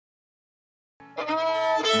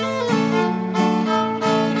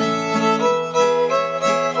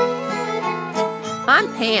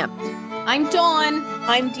I'm Pam. I'm Dawn.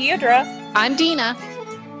 I'm Deidre. I'm Dina.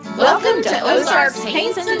 Welcome to Ozarks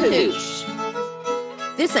Haints and Hooch.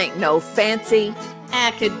 This ain't no fancy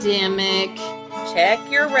Academic. Check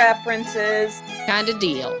your references. Kind of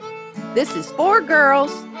deal. This is for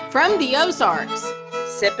girls From the Ozarks.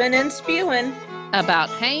 Sippin' and spewin'. About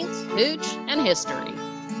Haints, Hooch, and history.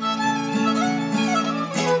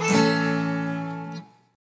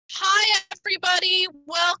 Hi, everybody.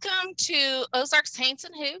 Welcome to Ozarks Haints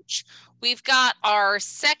and Hooch. We've got our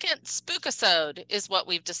second spookisode is what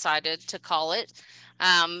we've decided to call it.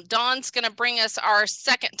 Dawn's going to bring us our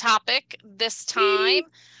second topic this time.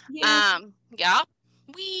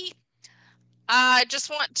 I just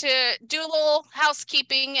want to do a little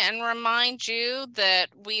housekeeping and remind you that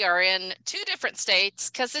we are in two different states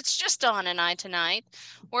because it's just Dawn and I tonight.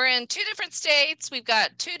 We're in two different states. We've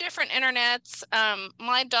got two different internets.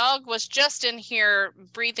 My dog was just in here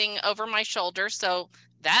breathing over my shoulder, so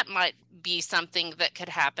that might be something that could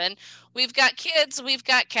happen. We've got kids, we've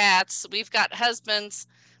got cats, we've got husbands.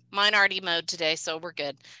 Mine already mowed today, so we're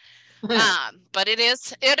good. But it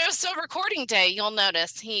is still recording day. You'll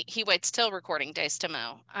notice he waits till recording days to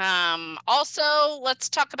mow. Also, let's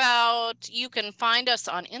talk about, you can find us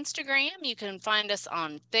on Instagram. You can find us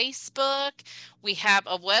on Facebook. We have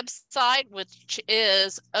a website, which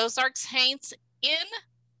is Ozarks Haints in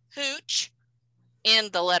Hooch, in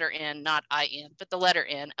the letter N, not I-N, but the letter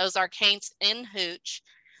N, Ozark Haints in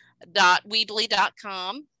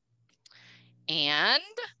Hooch.weebly.com. And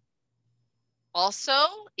also,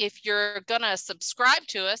 if you're going to subscribe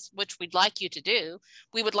to us, which we'd like you to do,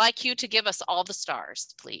 we would like you to give us all the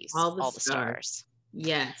stars, please. All the stars.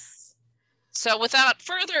 Yes. So without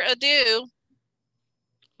further ado,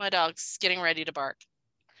 my dog's getting ready to bark.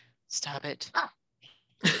 Stop it.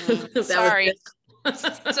 Sorry.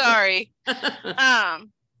 Sorry. Without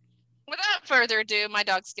further ado, my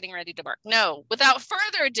dog's getting ready to bark. No, without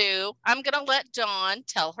further ado, I'm going to let Dawn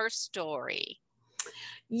tell her story.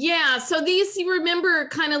 Yeah, so these, you remember,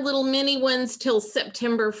 kind of little mini ones till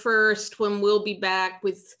September 1st when we'll be back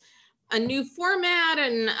with a new format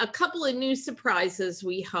and a couple of new surprises,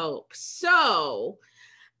 we hope. So,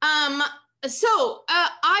 these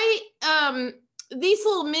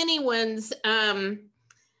little mini ones,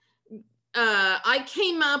 I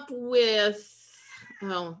came up with,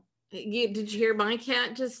 did you hear my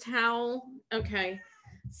cat just howl? Okay,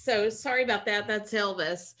 so sorry about that. That's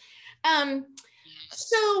Elvis.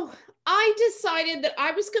 So I decided that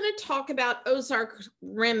I was going to talk about Ozark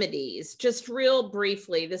remedies, just real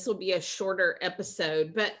briefly. This will be a shorter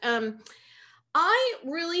episode, but I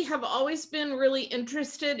really have always been really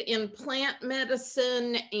interested in plant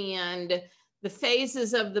medicine and the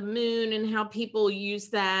phases of the moon and how people use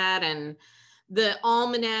that, and the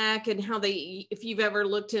almanac and how they, if you've ever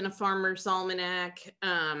looked in a farmer's almanac,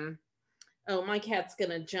 oh, my cat's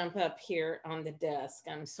going to jump up here on the desk.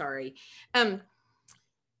 I'm sorry.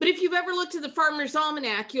 But if you've ever looked at the Farmer's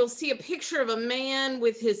Almanac, you'll see a picture of a man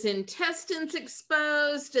with his intestines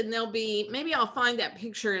exposed, and there'll be, maybe I'll find that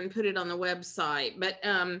picture and put it on the website, but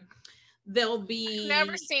there'll be... I've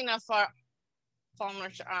never seen a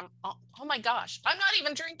farmer's, oh my gosh, I'm not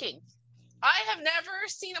even drinking. I have never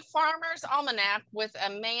seen a Farmer's Almanac with a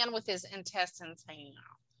man with his intestines hanging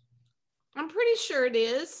out. I'm pretty sure it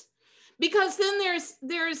is. Because then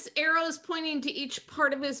there's arrows pointing to each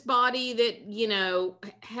part of his body that, you know,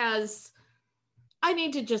 has, I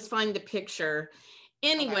need to just find the picture.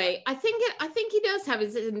 Anyway, okay. I think he does have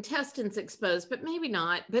his intestines exposed, but maybe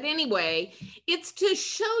not. But anyway, it's to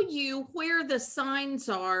show you where the signs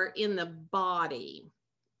are in the body.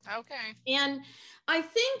 Okay. And I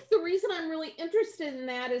think the reason I'm really interested in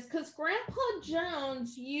that is because Grandpa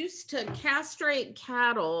Jones used to castrate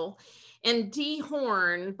cattle and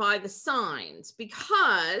dehorn by the signs,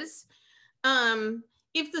 because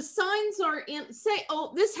if the signs are in, say,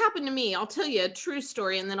 oh, this happened to me, I'll tell you a true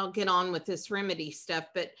story and then I'll get on with this remedy stuff.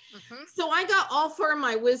 But so I got all four of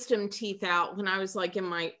my wisdom teeth out when I was like in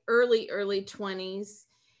my early 20s.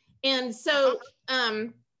 And so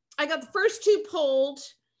I got the first two pulled,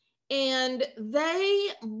 and they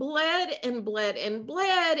bled and bled and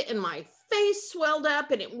bled, and my face swelled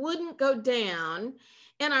up and it wouldn't go down.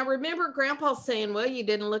 And I remember Grandpa saying, well, you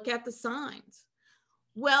didn't look at the signs.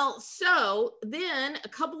 Well, so then a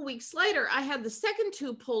couple weeks later, I had the second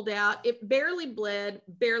two pulled out. It barely bled,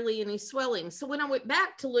 barely any swelling. So when I went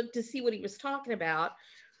back to look to see what he was talking about,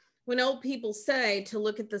 when old people say to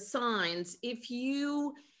look at the signs, if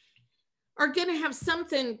you are going to have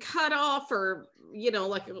something cut off, or, you know,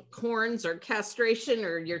 like corns or castration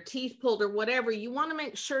or your teeth pulled or whatever, you want to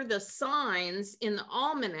make sure the signs in the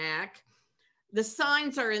almanac, the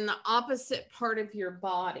signs are in the opposite part of your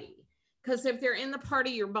body. Because if they're in the part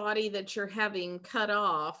of your body that you're having cut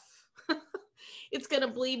off, it's going to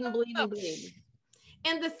bleed and bleed and bleed.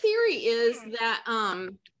 And the theory is that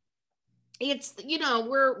it's, you know,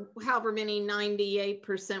 we're however many,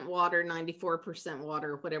 98% water, 94%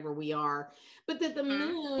 water, whatever we are, but that the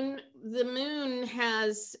moon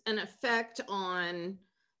has an effect on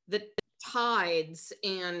the tides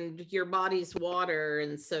and your body's water.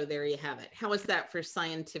 And so there you have it. How is that for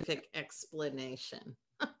scientific explanation?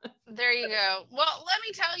 There you go. Well, let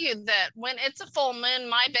me tell you that when it's a full moon,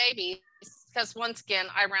 my babies, because once again,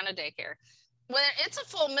 I run a daycare. When it's a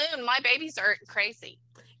full moon, my babies are crazy.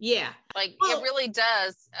 Yeah. Like it really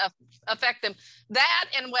does affect them. That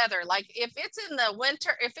and weather. Like if it's in the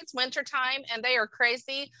winter, if it's winter time and they are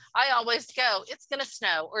crazy, I always go, it's going to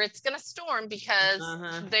snow or it's going to storm, because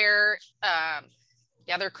their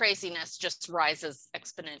craziness just rises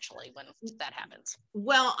exponentially when that happens.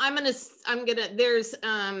 Well, there's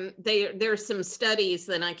some studies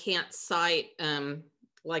that I can't cite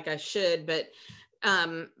like I should, but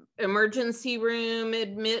emergency room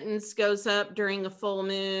admittance goes up during a full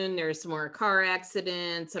moon. There's more car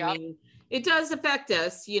accidents. I mean, it does affect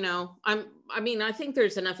us, you know. I think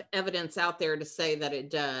there's enough evidence out there to say that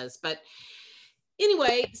it does. But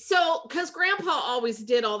anyway, so because Grandpa always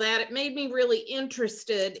did all that, it made me really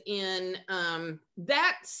interested in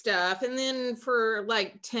that stuff. And then for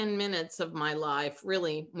like 10 minutes of my life,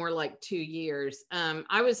 really more like 2 years,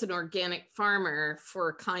 I was an organic farmer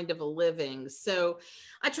for kind of a living. So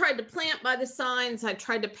I tried to plant by the signs. I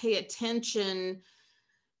tried to pay attention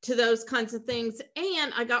to those kinds of things.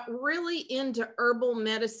 And I got really into herbal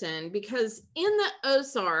medicine because in the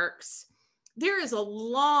Ozarks, there is a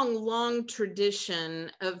long, long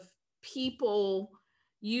tradition of people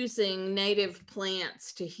using native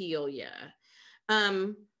plants to heal you.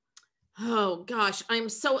 Oh gosh, I'm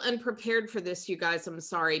so unprepared for this, you guys. I'm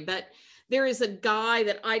sorry, but there is a guy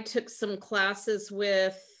that I took some classes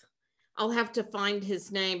with. I'll have to find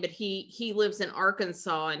his name, but he lives in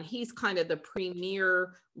Arkansas, and he's kind of the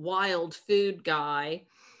premier wild food guy.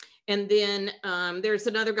 And then there's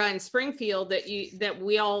another guy in Springfield that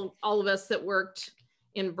we all of us that worked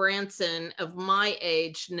in Branson of my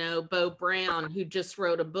age know, Bo Brown, who just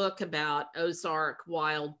wrote a book about Ozark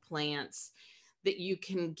wild plants that you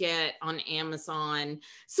can get on Amazon.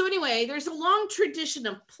 So anyway, there's a long tradition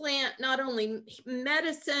of plant, not only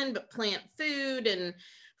medicine, but plant food and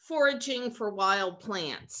foraging for wild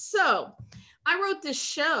plants. So I wrote this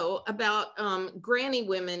show about granny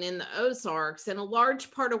women in the Ozarks, and a large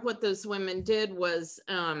part of what those women did was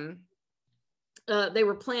they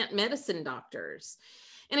were plant medicine doctors.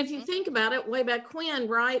 And if you think about it, way back when,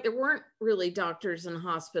 right, there weren't really doctors in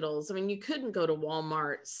hospitals. I mean, you couldn't go to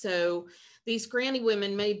Walmart. So these granny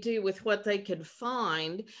women made do with what they could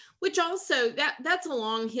find, which also that's a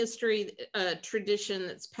long history tradition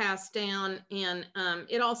that's passed down. And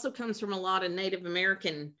it also comes from a lot of Native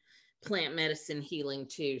American plant medicine healing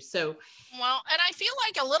too. So, well, and I feel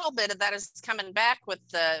like a little bit of that is coming back with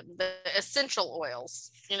the essential oils,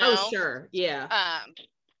 you know? Oh, sure. Yeah.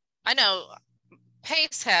 I know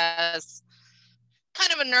Pace has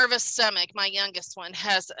kind of a nervous stomach. My youngest one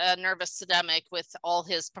has a nervous stomach with all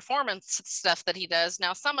his performance stuff that he does.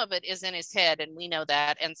 Now, some of it is in his head, and we know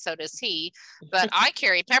that, and so does he. But I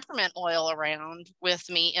carry peppermint oil around with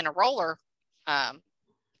me in a roller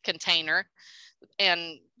container,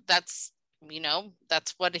 and that's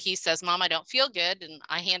what he says, Mom, I don't feel good. And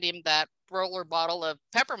I hand him that roller bottle of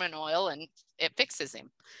peppermint oil, and it fixes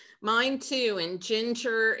him. Mine too, and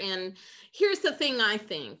ginger. And here's the thing, I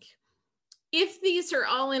think, if these are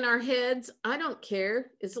all in our heads, I don't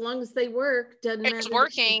care. As long as they work, doesn't matter. It's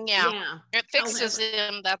working, yeah. It fixes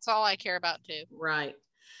him. That's all I care about too. Right.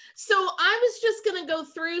 So I was just going to go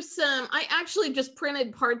through I actually just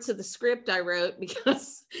printed parts of the script I wrote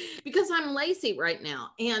because I'm lazy right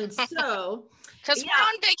now. And so. Because we're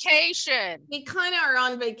on vacation. We kind of are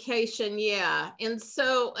on vacation, yeah. And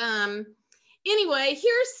so anyway,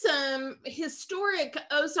 here's some historic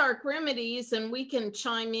Ozark remedies, and we can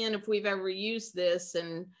chime in if we've ever used this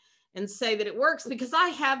and say that it works, because I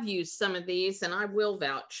have used some of these and I will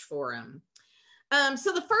vouch for them.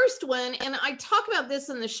 So the first one, and I talk about this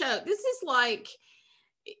in the show, this is like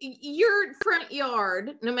your front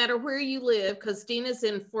yard, no matter where you live, because Dina's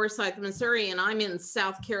in Forsyth, Missouri, and I'm in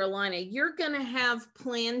South Carolina, you're going to have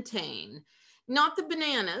plantain, not the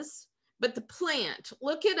bananas, but the plant.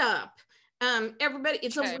 Look it up. Everybody,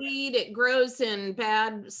 it's a Okay. weed. It grows in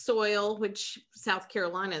bad soil, which South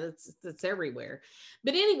Carolina, that's everywhere.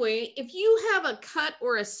 But anyway, if you have a cut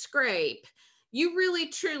or a scrape, you really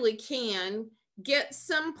truly can get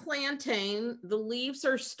some plantain. The leaves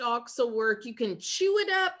or stalks will work. You can chew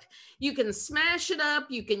it up, you can smash it up,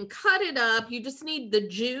 you can cut it up. You just need the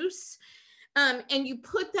juice. And you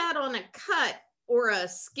put that on a cut or a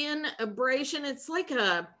skin abrasion. It's like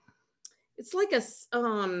a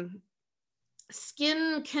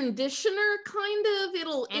skin conditioner kind of.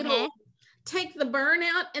 It'll take the burn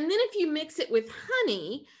out. And then if you mix it with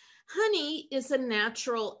honey is a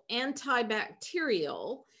natural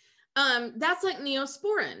antibacterial. That's like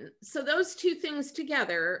Neosporin. So those two things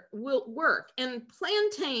together will work. And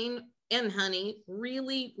plantain and honey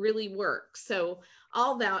really, really work. So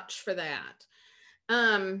I'll vouch for that.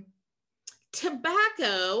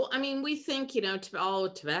 Tobacco, I mean, we think,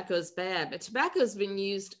 tobacco's bad, but tobacco's been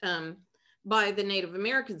used by the Native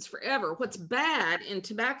Americans forever. What's bad in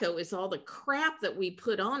tobacco is all the crap that we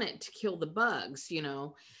put on it to kill the bugs,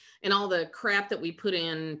 and all the crap that we put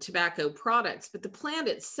in tobacco products. But the plant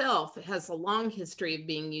itself has a long history of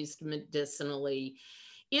being used medicinally.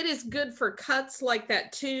 It is good for cuts like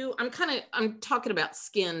that too. I'm talking about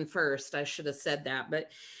skin first. I should have said that,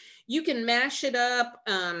 but you can mash it up,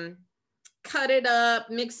 cut it up,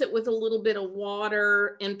 mix it with a little bit of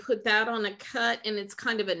water and put that on a cut. And it's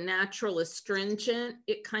kind of a natural astringent.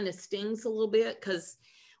 It kind of stings a little bit because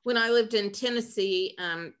when I lived in Tennessee,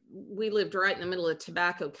 we lived right in the middle of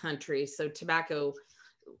tobacco country. So tobacco,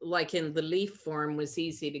 like in the leaf form, was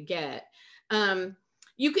easy to get.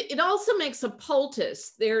 It also makes a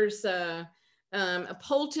poultice. There's a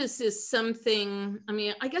poultice is something, I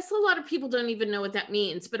mean, I guess a lot of people don't even know what that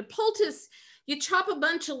means, but a poultice, you chop a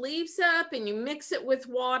bunch of leaves up and you mix it with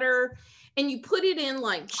water and you put it in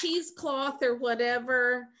like cheesecloth or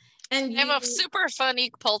whatever. And I have a super funny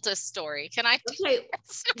poultice story. Can I? Okay.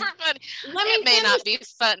 Super funny. It may not be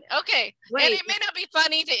fun. Okay. Wait. And it may not be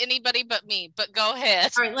funny to anybody but me, but go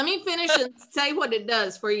ahead. All right, let me finish and say what it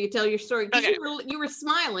does before you tell your story. Okay. You were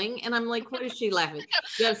smiling and I'm like, what is she laughing?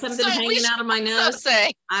 You have something So hanging out of my nose?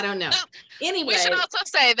 Say, I don't know. Anyway. We should also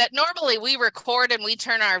say that normally we record and we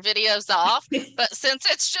turn our videos off, but since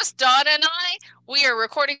it's just Dawn and I, we are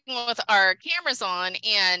recording with our cameras on,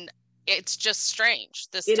 and it's just strange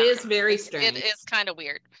this time. It is very strange. It is kind of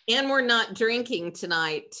weird. And we're not drinking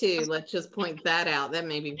tonight too. Let's just point that out. That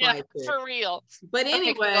may be why too. For real. But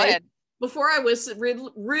anyway, before I was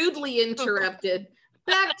rudely interrupted,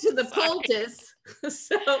 back to the poultice.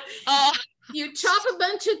 So you chop a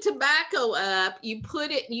bunch of tobacco up, you put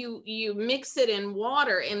it, you mix it in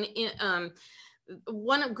water. And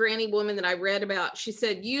one of Granny Woman that I read about, she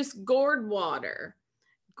said, use gourd water.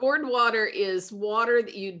 Gourd water is water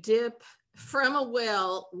that you dip from a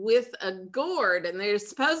well with a gourd, and there's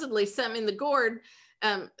supposedly something in the gourd.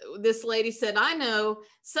 This lady said, I know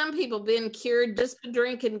some people been cured just by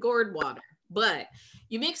drinking gourd water, but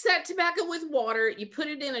you mix that tobacco with water, you put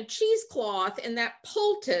it in a cheesecloth, and that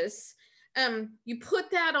poultice, you put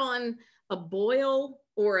that on a boil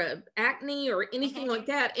or a acne or anything like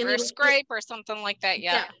that. And or a scrape or something like that.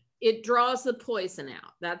 Yeah. It draws the poison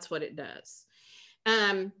out. That's what it does.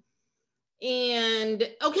 And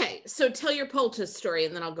okay, so tell your poultice story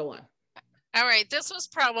and then I'll go on. All right. This was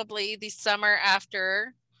probably the summer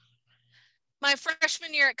after my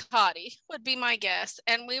freshman year at Cotty, would be my guess.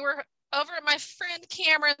 And we were over at my friend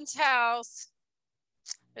Cameron's house.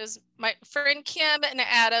 It was my friend Kim and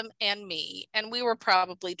Adam and me. And we were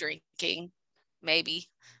probably drinking,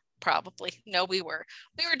 No, we were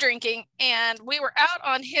drinking, and we were out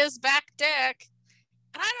on his back deck.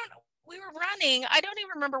 And I don't know. We were running. I don't even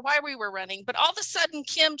remember why we were running, but all of a sudden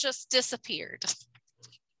Kim just disappeared.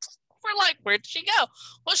 We're like, where'd she go?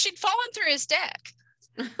 Well, she'd fallen through his deck.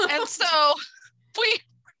 And so we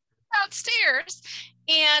were downstairs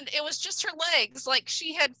and it was just her legs. Like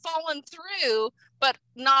she had fallen through, but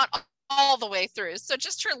not all the way through. So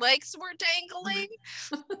just her legs were dangling.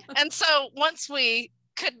 And so once we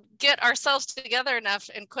could get ourselves together enough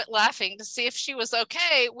and quit laughing to see if she was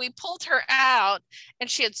okay, we pulled her out and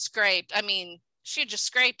she had scraped. I mean, she had just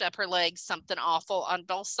scraped up her legs, something awful on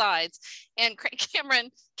both sides. And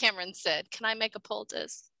Cameron said, can I make a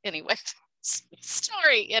poultice? Anyway,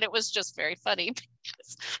 story. And it was just very funny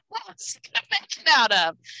because what was I gonna make it out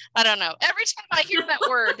of? I don't know. Every time I hear that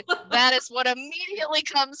word, that is what immediately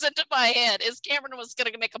comes into my head is Cameron was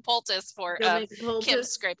going to make a poultice for Kim's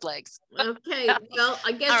scraped legs. Okay. Well,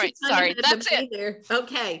 I guess. All right. Sorry. That's it. There.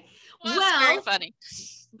 Okay. Well, very funny.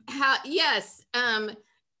 Yes.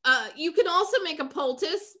 You can also make a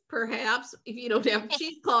poultice, perhaps, if you don't have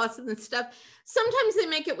cheesecloths and stuff. Sometimes they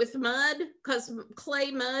make it with mud because clay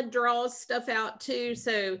mud draws stuff out too.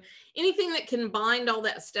 So anything that can bind all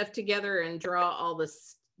that stuff together and draw all the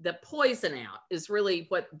poison out is really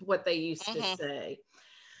what they used to say.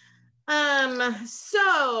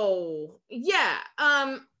 So yeah.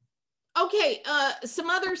 Okay. Some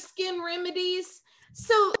other skin remedies.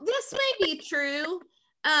 So this may be true.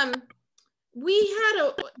 We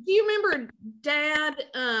had do you remember Dad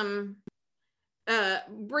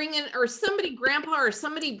bringing, or somebody, Grandpa or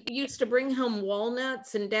somebody used to bring home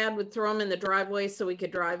walnuts and Dad would throw them in the driveway so we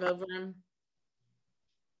could drive over them?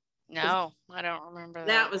 No, I don't remember that.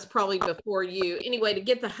 That was probably before you. Anyway, to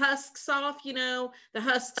get the husks off, the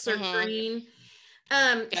husks are green.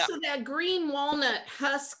 So that green walnut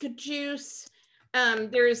husk juice,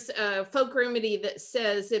 there's a folk remedy that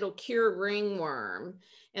says it'll cure ringworm.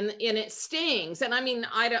 And it stings. And I mean,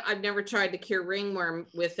 I've never tried to cure ringworm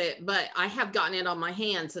with it, but I have gotten it on my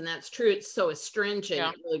hands, and that's true. It's so astringent,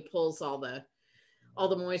 it really pulls all the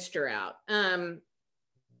moisture out.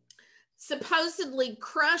 Supposedly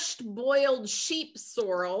crushed boiled sheep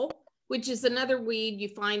sorrel, which is another weed you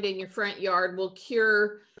find in your front yard, will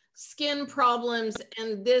cure skin problems.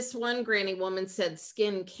 And this one granny woman said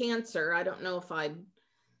skin cancer. I don't know if I'd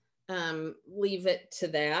leave it to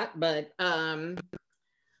that, but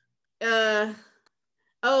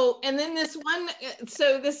and then this one,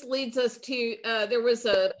 so this leads us to, there was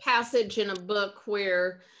a passage in a book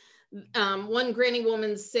where one granny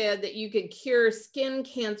woman said that you could cure skin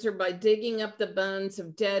cancer by digging up the bones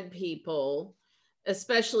of dead people,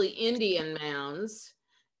 especially Indian mounds,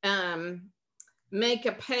 make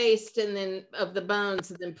a paste and then of the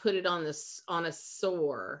bones and then put it on a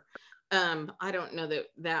sore. I don't know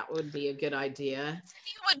that would be a good idea.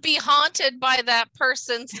 You would be haunted by that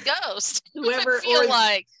person's ghost. Whoever,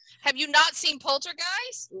 have you not seen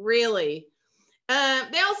Poltergeist? Really?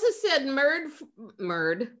 They also said mud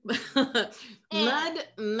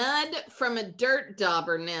from a dirt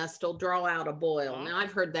dauber nest will draw out a boil. Now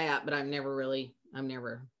I've heard that, but I've never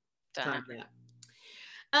tried that.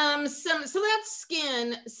 So that's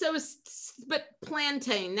skin. But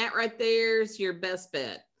plantain, that right there is your best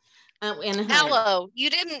bet. And aloe. You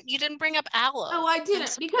didn't bring up aloe. Oh, I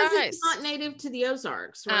didn't, because it's not native to the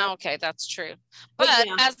Ozarks, right? Oh, okay, that's true. But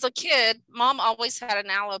as a kid, Mom always had an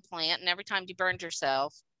aloe plant, and every time you burned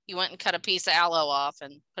yourself, you went and cut a piece of aloe off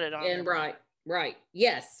and put it on. And right,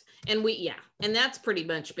 yes, and and that's pretty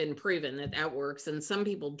much been proven that works. And some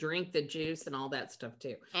people drink the juice and all that stuff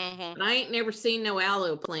too. But I ain't never seen no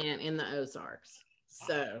aloe plant in the Ozarks,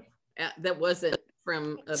 so that wasn't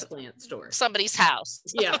from a plant store. Somebody's house.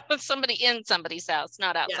 Yeah. Somebody in somebody's house,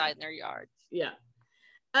 not outside in their yard. Yeah.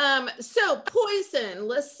 So poison,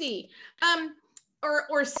 let's see.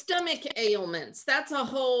 Or stomach ailments. That's a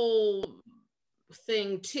whole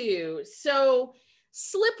thing too. So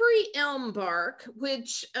slippery elm bark,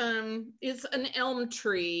 which is an elm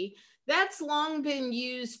tree, that's long been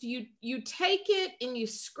used. You take it and you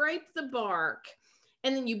scrape the bark,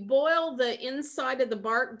 and then you boil the inside of the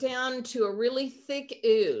bark down to a really thick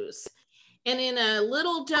ooze. And in a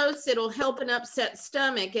little dose, it'll help an upset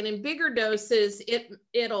stomach. And in bigger doses,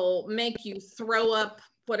 it'll make you throw up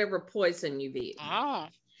whatever poison you've eaten. Oh.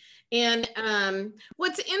 And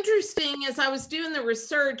what's interesting is I was doing the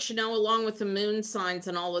research, along with the moon signs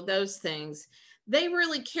and all of those things, they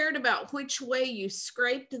really cared about which way you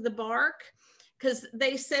scraped the bark, because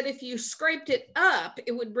they said if you scraped it up,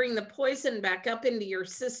 it would bring the poison back up into your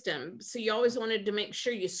system. So you always wanted to make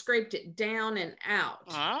sure you scraped it down and out.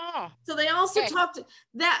 Oh. So they also talked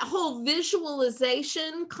that whole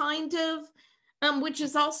visualization kind of, which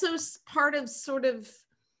is also part of sort of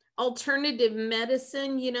alternative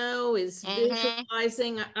medicine, is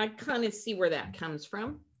visualizing. I kind of see where that comes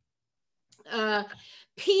from.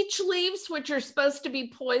 Peach leaves, which are supposed to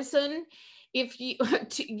be poison. If you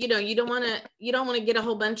you don't want to get a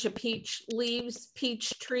whole bunch of peach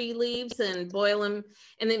tree leaves and boil them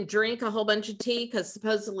and then drink a whole bunch of tea, because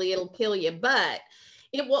supposedly it'll kill you, but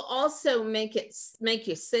it will also make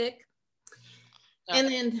you sick. Okay. And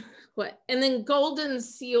then what? And then golden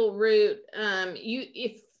seal root.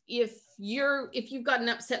 If you've got an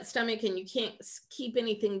upset stomach and you can't keep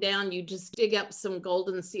anything down, you just dig up some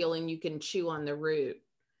golden seal and you can chew on the root,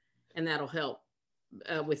 and that'll help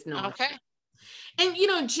with nausea. Okay. And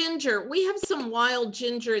ginger, we have some wild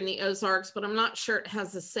ginger in the Ozarks, but I'm not sure it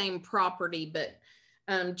has the same property. But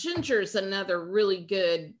ginger is another really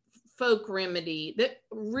good folk remedy that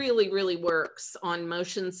really, really works on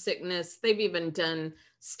motion sickness. They've even done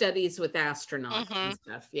studies with astronauts and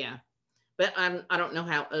stuff. Yeah. But I don't know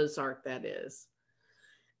how Ozark that is.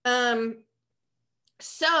 So,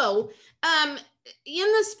 in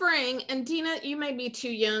the spring, and Dina, you may be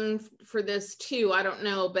too young for this too, I don't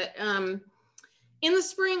know, but in the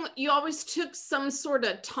spring, you always took some sort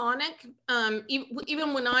of tonic.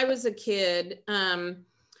 Even when I was a kid,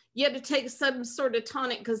 you had to take some sort of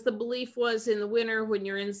tonic because the belief was in the winter when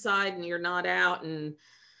you're inside and you're not out and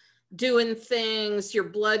doing things, your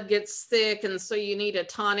blood gets thick. And so you need a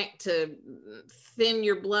tonic to thin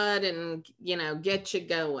your blood and, get you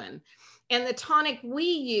going. And the tonic we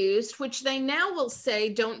used, which they now will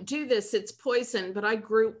say, don't do this, it's poison. But I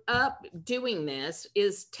grew up doing this,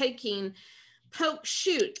 is taking poke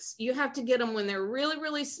shoots. You have to get them when they're really,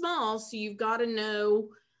 really small. So you've got to know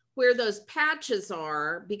where those patches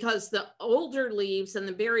are because the older leaves and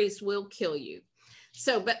the berries will kill you.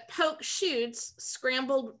 So, but poke shoots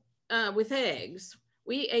scrambled with eggs.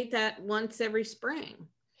 We ate that once every spring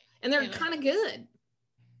and they're kind of good.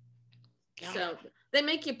 Yeah. So they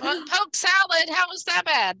make you poke salad. How is that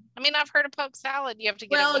bad? I mean, I've heard of poke salad. You have to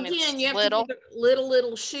get it when it's you have little. To get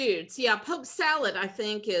little shoots. Yeah, poke salad I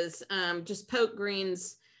think is just poke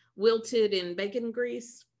greens wilted in bacon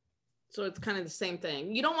grease. So it's kind of the same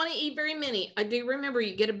thing. You don't want to eat very many. I do remember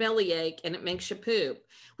you get a bellyache and it makes you poop,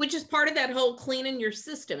 which is part of that whole cleaning your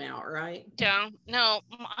system out, right? Yeah. No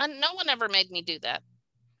one ever made me do that.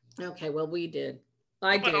 Okay, well we did.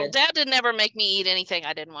 I did. Dad did never make me eat anything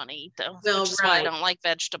I didn't want to eat, though. Which is why I don't like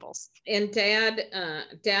vegetables. And Dad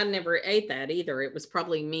never ate that either. It was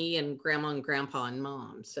probably me and Grandma and Grandpa and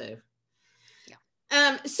Mom. So,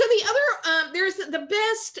 so the other, there's the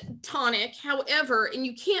best tonic, however, and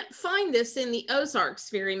you can't find this in the Ozarks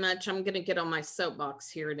very much. I'm going to get on my soapbox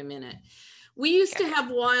here in a minute. We used to have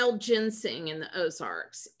wild ginseng in the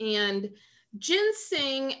Ozarks, and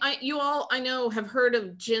ginseng, you all I know have heard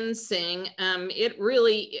of ginseng.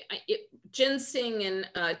 Ginseng in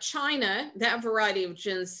China, that variety of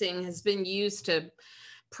ginseng has been used to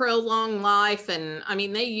prolong life, and I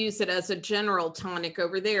mean they use it as a general tonic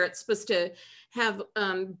over there. It's supposed to have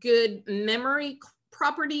good memory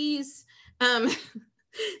properties.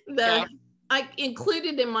 I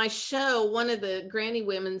included in my show, one of the granny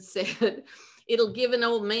women said, it'll give an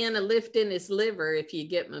old man a lift in his liver, if you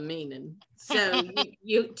get my meaning. So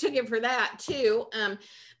you took it for that too.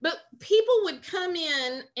 But people would come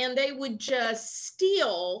in and they would just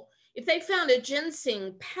steal, if they found a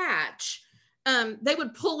ginseng patch, they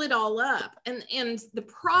would pull it all up. And the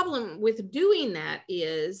problem with doing that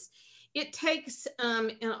is it takes,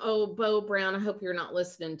 Bo Brown, I hope you're not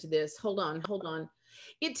listening to this. Hold on.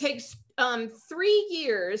 It takes 3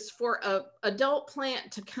 years for an adult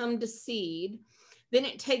plant to come to seed. Then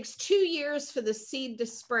it takes 2 years for the seed to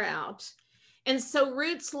sprout. And so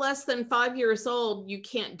roots less than 5 years old, you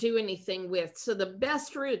can't do anything with. So the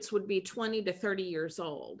best roots would be 20 to 30 years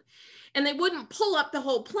old. And they wouldn't pull up the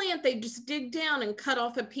whole plant. They'd just dig down and cut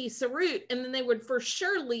off a piece of root. And then they would for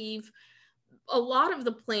sure leave a lot of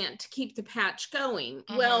the plant to keep the patch going.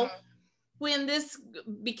 Mm-hmm. Well, when this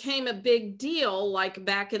became a big deal, like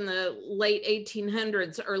back in the late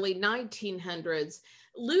 1800s, early 1900s,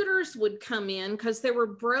 looters would come in because there were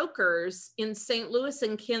brokers in St. Louis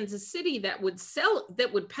and Kansas City that would sell,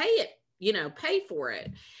 that would pay it, pay for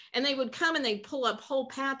it. And they would come and they'd pull up whole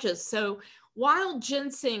patches. So wild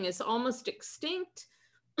ginseng is almost extinct.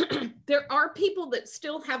 There are people that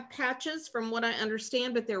still have patches from what I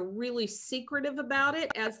understand, but they're really secretive about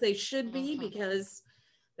it, as they should be, because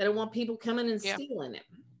they don't want people coming and stealing it.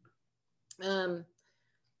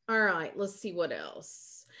 All right, let's see what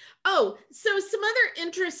else. Oh, so some other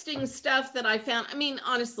interesting stuff that I found. I mean,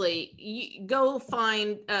 honestly, you go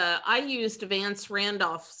find, I used Vance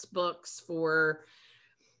Randolph's books for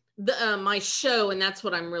my show, and that's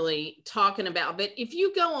what I'm really talking about. But if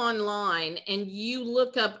you go online and you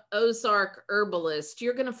look up Ozark herbalist,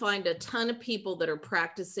 you're going to find a ton of people that are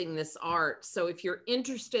practicing this art. So if you're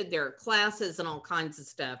interested, there are classes and all kinds of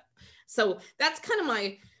stuff. So that's kind of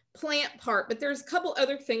my plant part, but there's a couple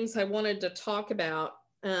other things I wanted to talk about.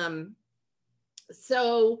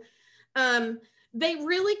 They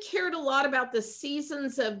really cared a lot about the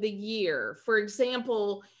seasons of the year. For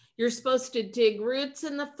example, you're supposed to dig roots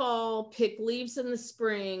in the fall, pick leaves in the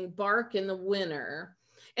spring, bark in the winter,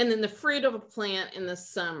 and then the fruit of a plant in the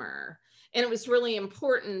summer. And it was really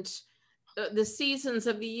important, the seasons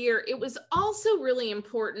of the year. It was also really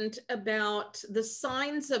important about the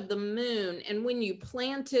signs of the moon and when you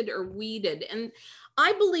planted or weeded. And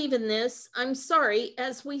I believe in this. I'm sorry,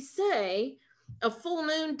 as we say, a full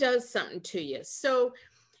moon does something to you. So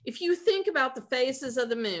if you think about the phases of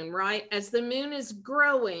the moon, right? As the moon is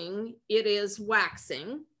growing, it is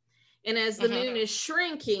waxing. And as the moon is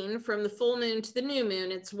shrinking from the full moon to the new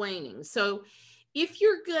moon, it's waning. So if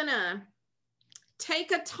you're gonna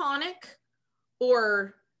take a tonic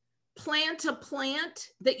or plant a plant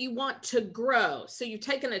that you want to grow, so you've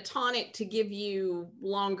taken a tonic to give you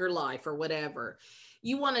longer life or whatever,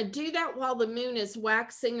 you want to do that while the moon is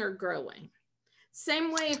waxing or growing.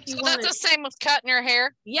 Same way if you So want that's the same with cutting your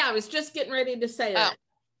hair? Yeah, I was just getting ready to say that.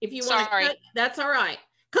 If you want to sorry. cut, that's all right.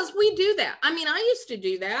 Because we do that. I mean, I used to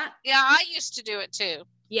do that. Yeah, I used to do it too.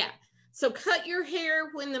 Yeah. So cut your hair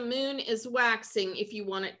when the moon is waxing if you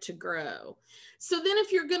want it to grow. So then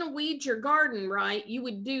if you're going to weed your garden, right, you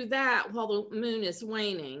would do that while the moon is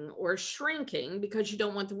waning or shrinking because you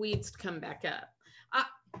don't want the weeds to come back up.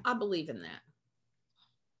 I believe in that.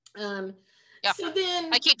 Yeah. So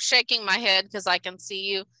then I keep shaking my head because I can see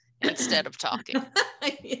you instead of talking.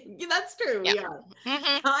 That's true. Yeah.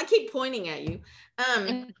 Yeah. I keep pointing at you.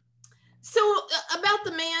 So about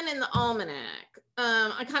the man in the almanac,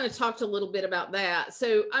 I kind of talked a little bit about that.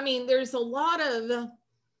 So, I mean, there's a lot of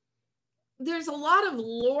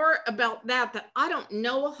lore about that I don't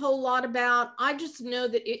know a whole lot about. I just know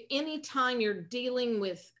that anytime you're dealing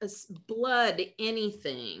with blood,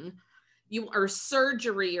 anything, or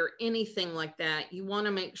surgery or anything like that, you want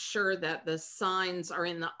to make sure that the signs are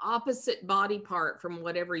in the opposite body part from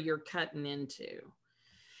whatever you're cutting into.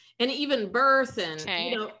 And even birth and,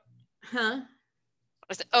 Okay.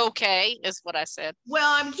 Okay, is what I said.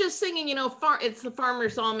 Well, I'm just thinking, it's the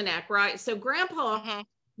Farmer's Almanac, right? So Grandpa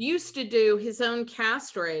used to do his own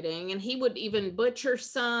castrating, and he would even butcher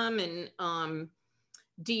some and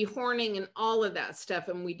dehorning and all of that stuff.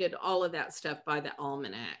 And we did all of that stuff by the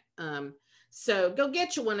almanac. So go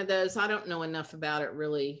get you one of those. I don't know enough about it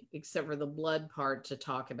really, except for the blood part, to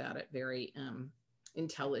talk about it very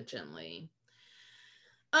intelligently.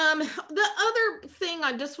 The other thing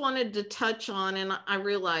I just wanted to touch on, and I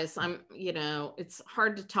realize it's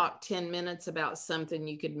hard to talk 10 minutes about something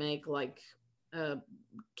you could make like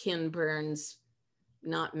Ken Burns,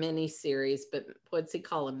 not mini series, but what's he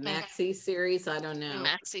call a maxi series? I don't know.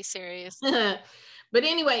 Maxi series. But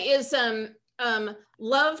anyway, is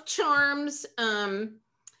love charms and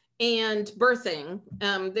birthing.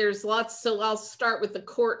 There's lots, so I'll start with the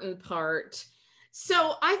courting part.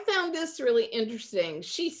 So I found this really interesting.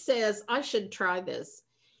 She says, I should try this.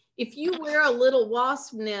 If you wear a little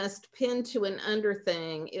wasp nest pinned to an under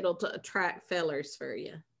thing, it'll attract fellers for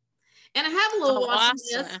you. And I have a little wasp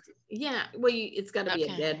nest. Yeah, well, it's got to be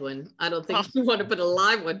a dead one. I don't think you want to put a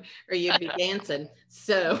live one or you'd be dancing.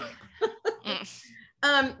 So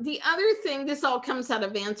the other thing, this all comes out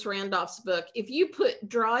of Vance Randolph's book. If you put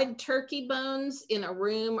dried turkey bones in a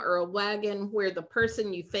room or a wagon where the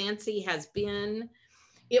person you fancy has been,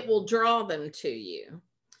 it will draw them to you.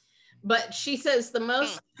 But she says the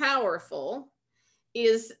most powerful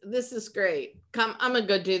is, this is great. I'm going to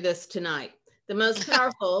go do this tonight. The most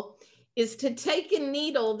powerful is to take a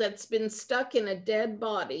needle that's been stuck in a dead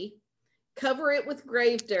body, cover it with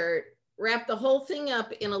grave dirt, wrap the whole thing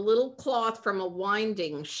up in a little cloth from a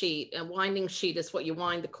winding sheet. A winding sheet is what you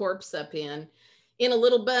wind the corpse up in a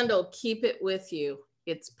little bundle. Keep it with you.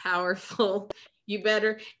 It's powerful. You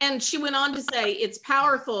better, and she went on to say, it's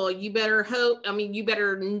powerful. You better you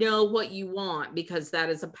better know what you want, because that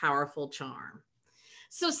is a powerful charm.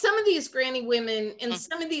 So some of these granny women and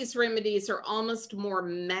some of these remedies are almost more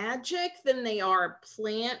magic than they are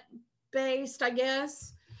plant-based, I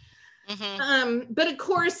guess. But of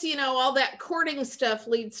course, all that courting stuff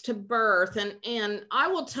leads to birth. And I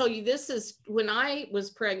will tell you, this is, when I was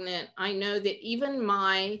pregnant, I know that even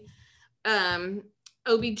my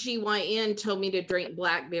OBGYN told me to drink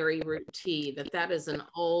blackberry root tea, that is an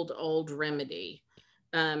old remedy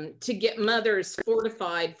to get mothers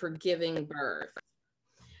fortified for giving birth.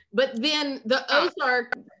 But then the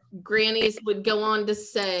Ozark grannies would go on to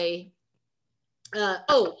say,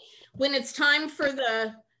 when it's time for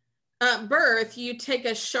the birth, you take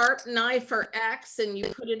a sharp knife or axe and you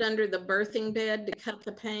put it under the birthing bed to cut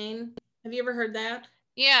the pain. Have you ever heard that?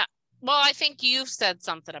 Yeah. Well, I think you've said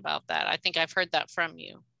something about that. I think I've heard that from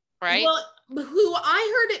you, right? Well,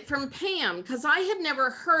 I heard it from Pam, because I had never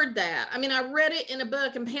heard that. I mean, I read it in a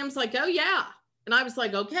book and Pam's like, oh yeah. And I was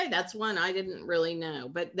like, okay, that's one I didn't really know,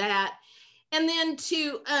 but that. And then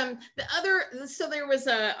the other, so there was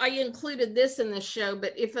I included this in the show,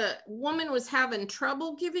 but if a woman was having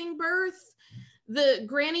trouble giving birth, the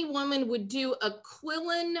granny woman would do a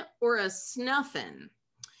quillin or a snuffin.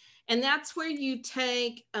 And that's where you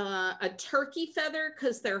take a turkey feather,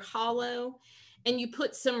 because they're hollow, and you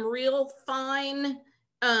put some real fine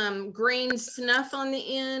grained snuff on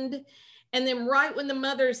the end. And then right when the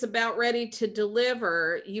mother's about ready to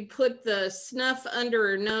deliver, you put the snuff under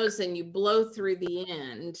her nose and you blow through the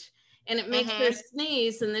end. and it makes her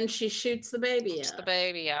sneeze, and then she shoots the baby Shoots out. the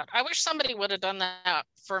baby out. I wish somebody would have done that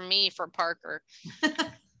for me, for Parker.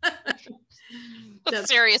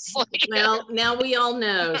 Seriously. Well, now we all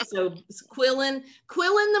know. So Quillen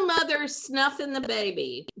the mother, snuffing the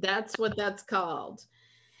baby. That's what that's called.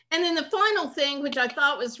 And then the final thing, which I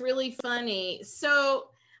thought was really funny. So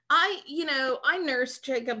I nursed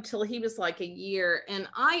Jacob till he was like a year, and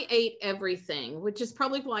I ate everything, which is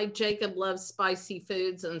probably why Jacob loves spicy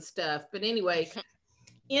foods and stuff. But anyway,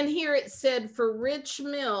 in here it said for rich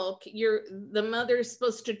milk, the mother's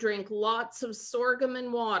supposed to drink lots of sorghum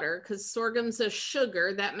and water, because sorghum's a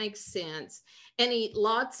sugar. That makes sense. And eat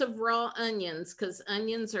lots of raw onions, because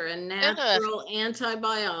onions are a natural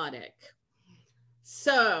antibiotic.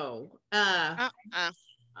 So I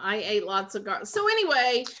ate lots of garlic. So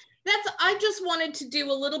anyway, I just wanted to do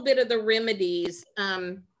a little bit of the remedies.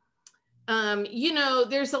 There's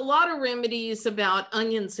a lot of remedies about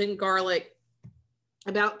onions and garlic,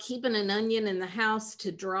 about keeping an onion in the house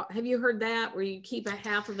to draw. Have you heard that, where you keep a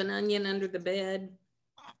half of an onion under the bed?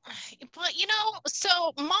 But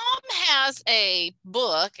so Mom has a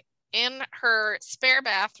book in her spare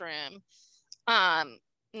bathroom,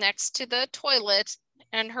 next to the toilet,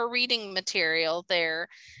 and her reading material there.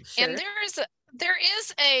 Sure. And there is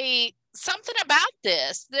something about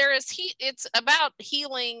this. It's about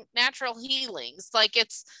healing, natural healings. Like,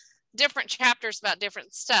 it's different chapters about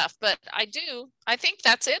different stuff, but I think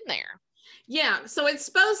that's in there. Yeah. So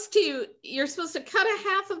you're supposed to cut a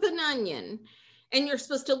half of an onion, and you're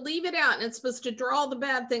supposed to leave it out, and it's supposed to draw the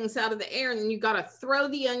bad things out of the air, and then you got to throw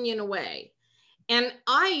the onion away. And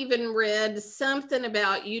I even read something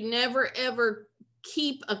about you never ever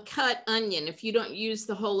keep a cut onion. If you don't use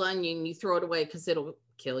the whole onion, you throw it away because it'll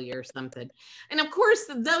kill you or something. And of course,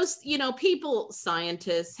 those,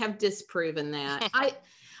 scientists have disproven that. I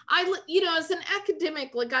as an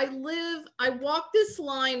academic, like I walk this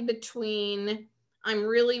line between I'm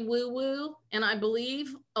really woo-woo, and I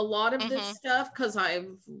believe a lot of this stuff because I've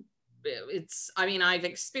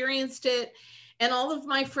experienced it. And all of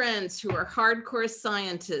my friends who are hardcore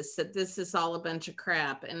scientists said this is all a bunch of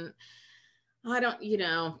crap. And I don't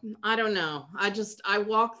know. I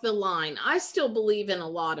walk the line. I still believe in a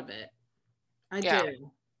lot of it. I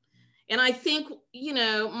do. And I think,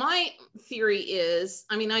 my theory is,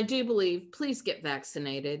 I do believe, please get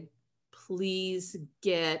vaccinated. Please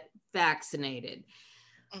get vaccinated.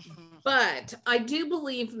 But I do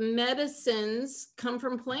believe medicines come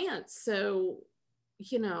from plants. So,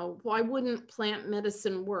 why wouldn't plant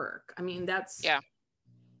medicine work? That's,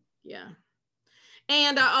 yeah.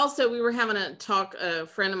 And we were having a talk, a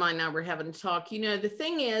friend of mine and I were having a talk, the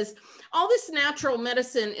thing is, all this natural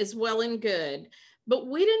medicine is well and good, but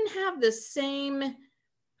we didn't have they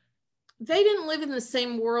didn't live in the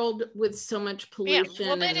same world with so much pollution. Yeah,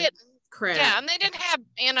 well, they didn't. Crap. Yeah, and they didn't have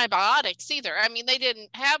antibiotics either. They didn't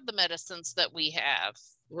have the medicines that we have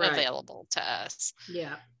available to us.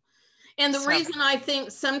 Yeah. And the reason I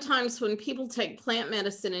think sometimes when people take plant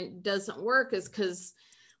medicine and it doesn't work is because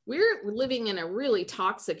we're living in a really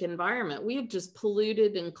toxic environment. We have just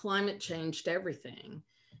polluted and climate changed everything.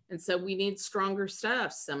 And so we need stronger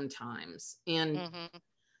stuff sometimes. And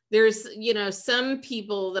there's, some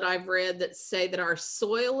people that I've read that say that our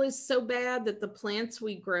soil is so bad that the plants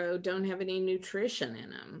we grow don't have any nutrition in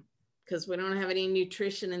them, because we don't have any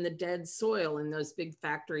nutrition in the dead soil in those big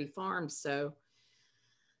factory farms. So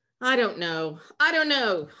I don't know.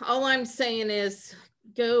 All I'm saying is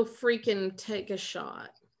go freaking take a shot.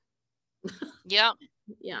 Yeah.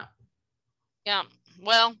 Yeah. Yeah.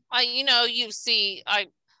 Well, you see, I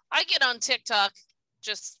get on TikTok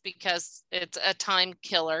just because it's a time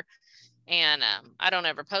killer, and I don't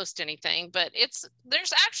ever post anything, but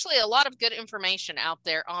there's actually a lot of good information out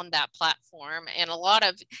there on that platform, and a lot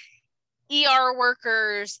of ER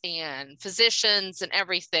workers and physicians and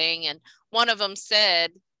everything. And one of them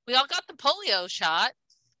said, we all got the polio shot.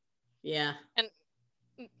 Yeah. And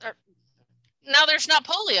now there's not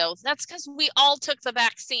polio. That's because we all took the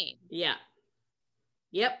vaccine. Yeah.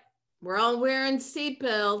 Yep. We're all wearing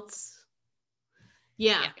seatbelts.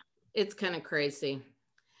 Yeah. It's kind of crazy.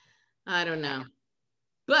 I don't know.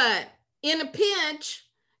 But in a pinch,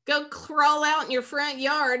 go crawl out in your front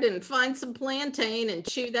yard and find some plantain and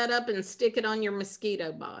chew that up and stick it on your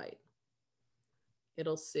mosquito bite.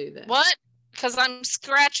 It'll soothe it. What? Because I'm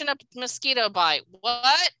scratching up mosquito bite.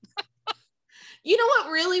 What? You know what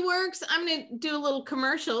really works? I'm going to do a little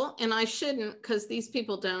commercial, and I shouldn't because these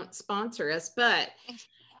people don't sponsor us, but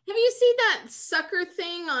have you seen that sucker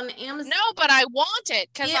thing on Amazon? No, but I want it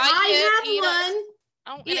because I have one.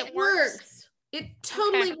 Oh, it works. It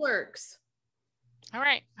totally works. All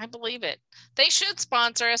right, I believe it. They should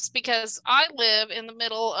sponsor us because I live in the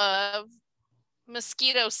middle of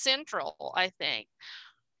Mosquito Central, I think.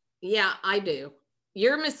 Yeah, I do.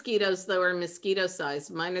 Your mosquitoes, though, are mosquito size.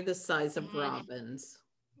 Mine are the size of robins.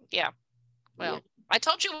 Yeah. Well, Yeah. I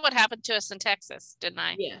told you what happened to us in Texas, didn't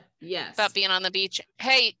I? Yeah. Yes. About being on the beach.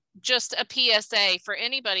 Hey, just a PSA for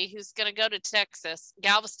anybody who's going to go to Texas,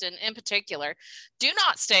 Galveston in particular, do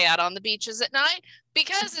not stay out on the beaches at night,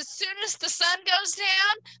 because as soon as the sun goes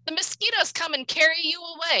down, the mosquitoes come and carry you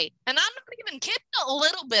away. And I'm not even kidding a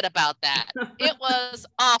little bit about that. It was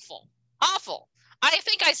awful. Awful. I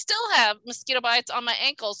think I still have mosquito bites on my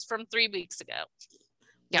ankles from 3 weeks ago.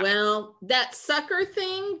 Yeah. Well, that sucker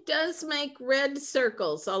thing does make red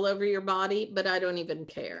circles all over your body, but I don't even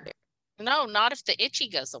care. No, not if the itchy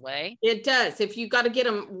goes away. It does. If you got to get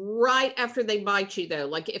them right after they bite you, though.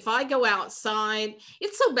 Like if I go outside,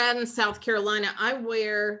 it's so bad in South Carolina. I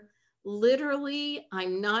wear, literally,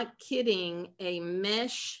 I'm not kidding, a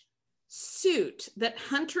mesh suit that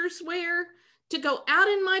hunters wear to go out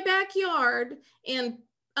in my backyard and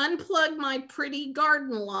unplug my pretty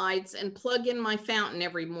garden lights and plug in my fountain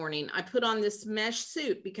every morning. I put on this mesh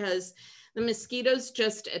suit because the mosquitoes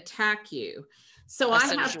just attack you. So As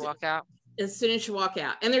soon as you walk out. As soon as you walk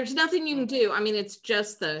out, and there's nothing you can do. I mean, it's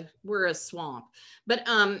just we're a swamp. But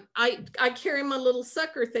I carry my little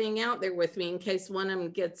sucker thing out there with me in case one of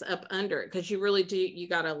them gets up under it, because you really do. You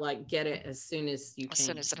gotta like get it as soon as you can. As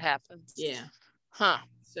soon as it happens. Yeah. Huh.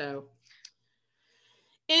 So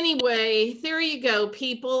anyway, there you go,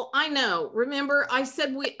 people. I know. Remember, I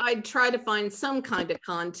said I'd try to find some kind of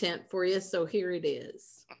content for you, so here it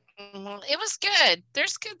is. It was good.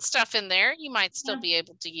 There's good stuff in there you might still be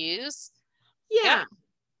able to use. Yeah.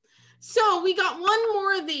 So we got one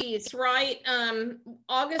more of these, right?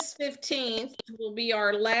 August 15th will be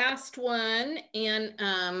our last one.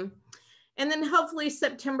 And then hopefully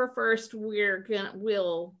September 1st,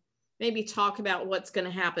 we'll maybe talk about what's going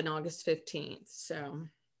to happen August 15th. So,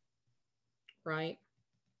 right?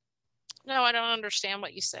 No, I don't understand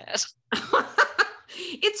what you said.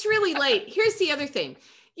 It's really late. Here's the other thing.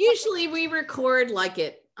 Usually we record like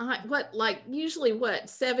usually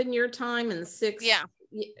 7 your time and 6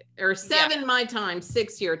 or 7 my time,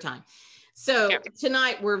 6 your time. So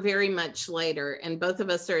tonight we're very much later and both of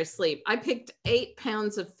us are asleep. I picked 8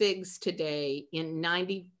 pounds of figs today in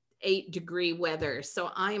 98-degree weather. So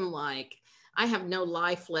I'm like, I have no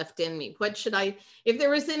life left in me. What should I, if there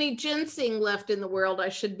was any ginseng left in the world, I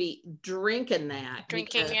should be drinking that.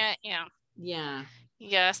 Drinking it, yeah. Yeah.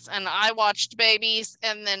 Yes, and I watched babies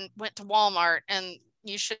and then went to Walmart, and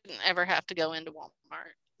you shouldn't ever have to go into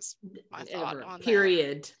Walmart. Is my thought on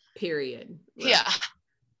Period. that. Period. Right. Yeah.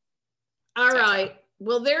 All right.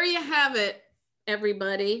 Well, there you have it,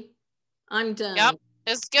 everybody. I'm done. Yep.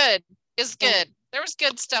 It's good. It's good. There was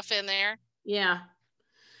good stuff in there. Yeah.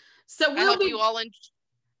 So I hope you all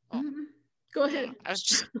Go ahead. I was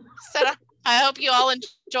just said I hope you all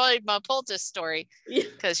enjoyed my poultice story,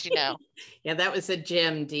 because Yeah, that was a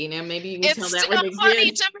gem, Dina. Maybe you can tell that one again.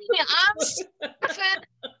 Funny to me.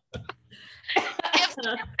 If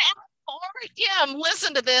Kim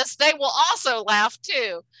listen to this, they will also laugh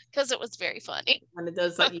too, because it was very funny. One of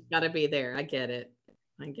those that you got to be there. I get it.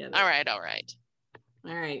 All right.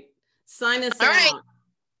 Sign us all out. Right.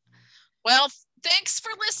 Well, thanks for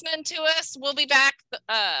listening to us. We'll be back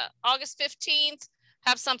August 15th.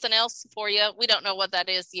 Have something else for you. We don't know what that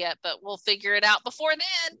is yet, but we'll figure it out before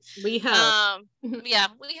then. We hope. We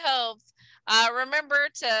hope. Remember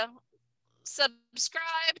to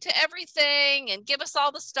subscribe to everything and give us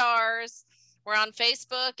all the stars. We're on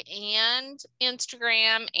Facebook and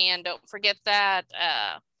Instagram, and don't forget that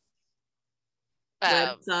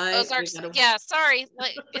website. Ozarks. Yeah, sorry.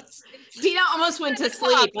 It's Dina almost went to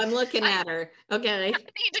sleep. I'm looking at her. Okay. I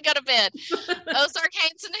need to go to bed.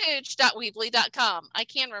 OzarkHaintsandHooch.weebly.com. I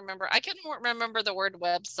couldn't remember the word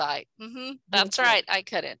website. That's right. I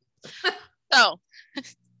couldn't. So,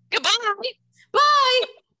 goodbye. Bye.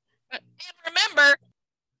 And remember,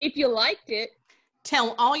 If you liked it,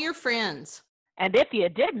 tell all your friends. and if you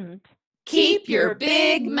didn't, Keep your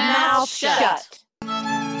big mouth shut.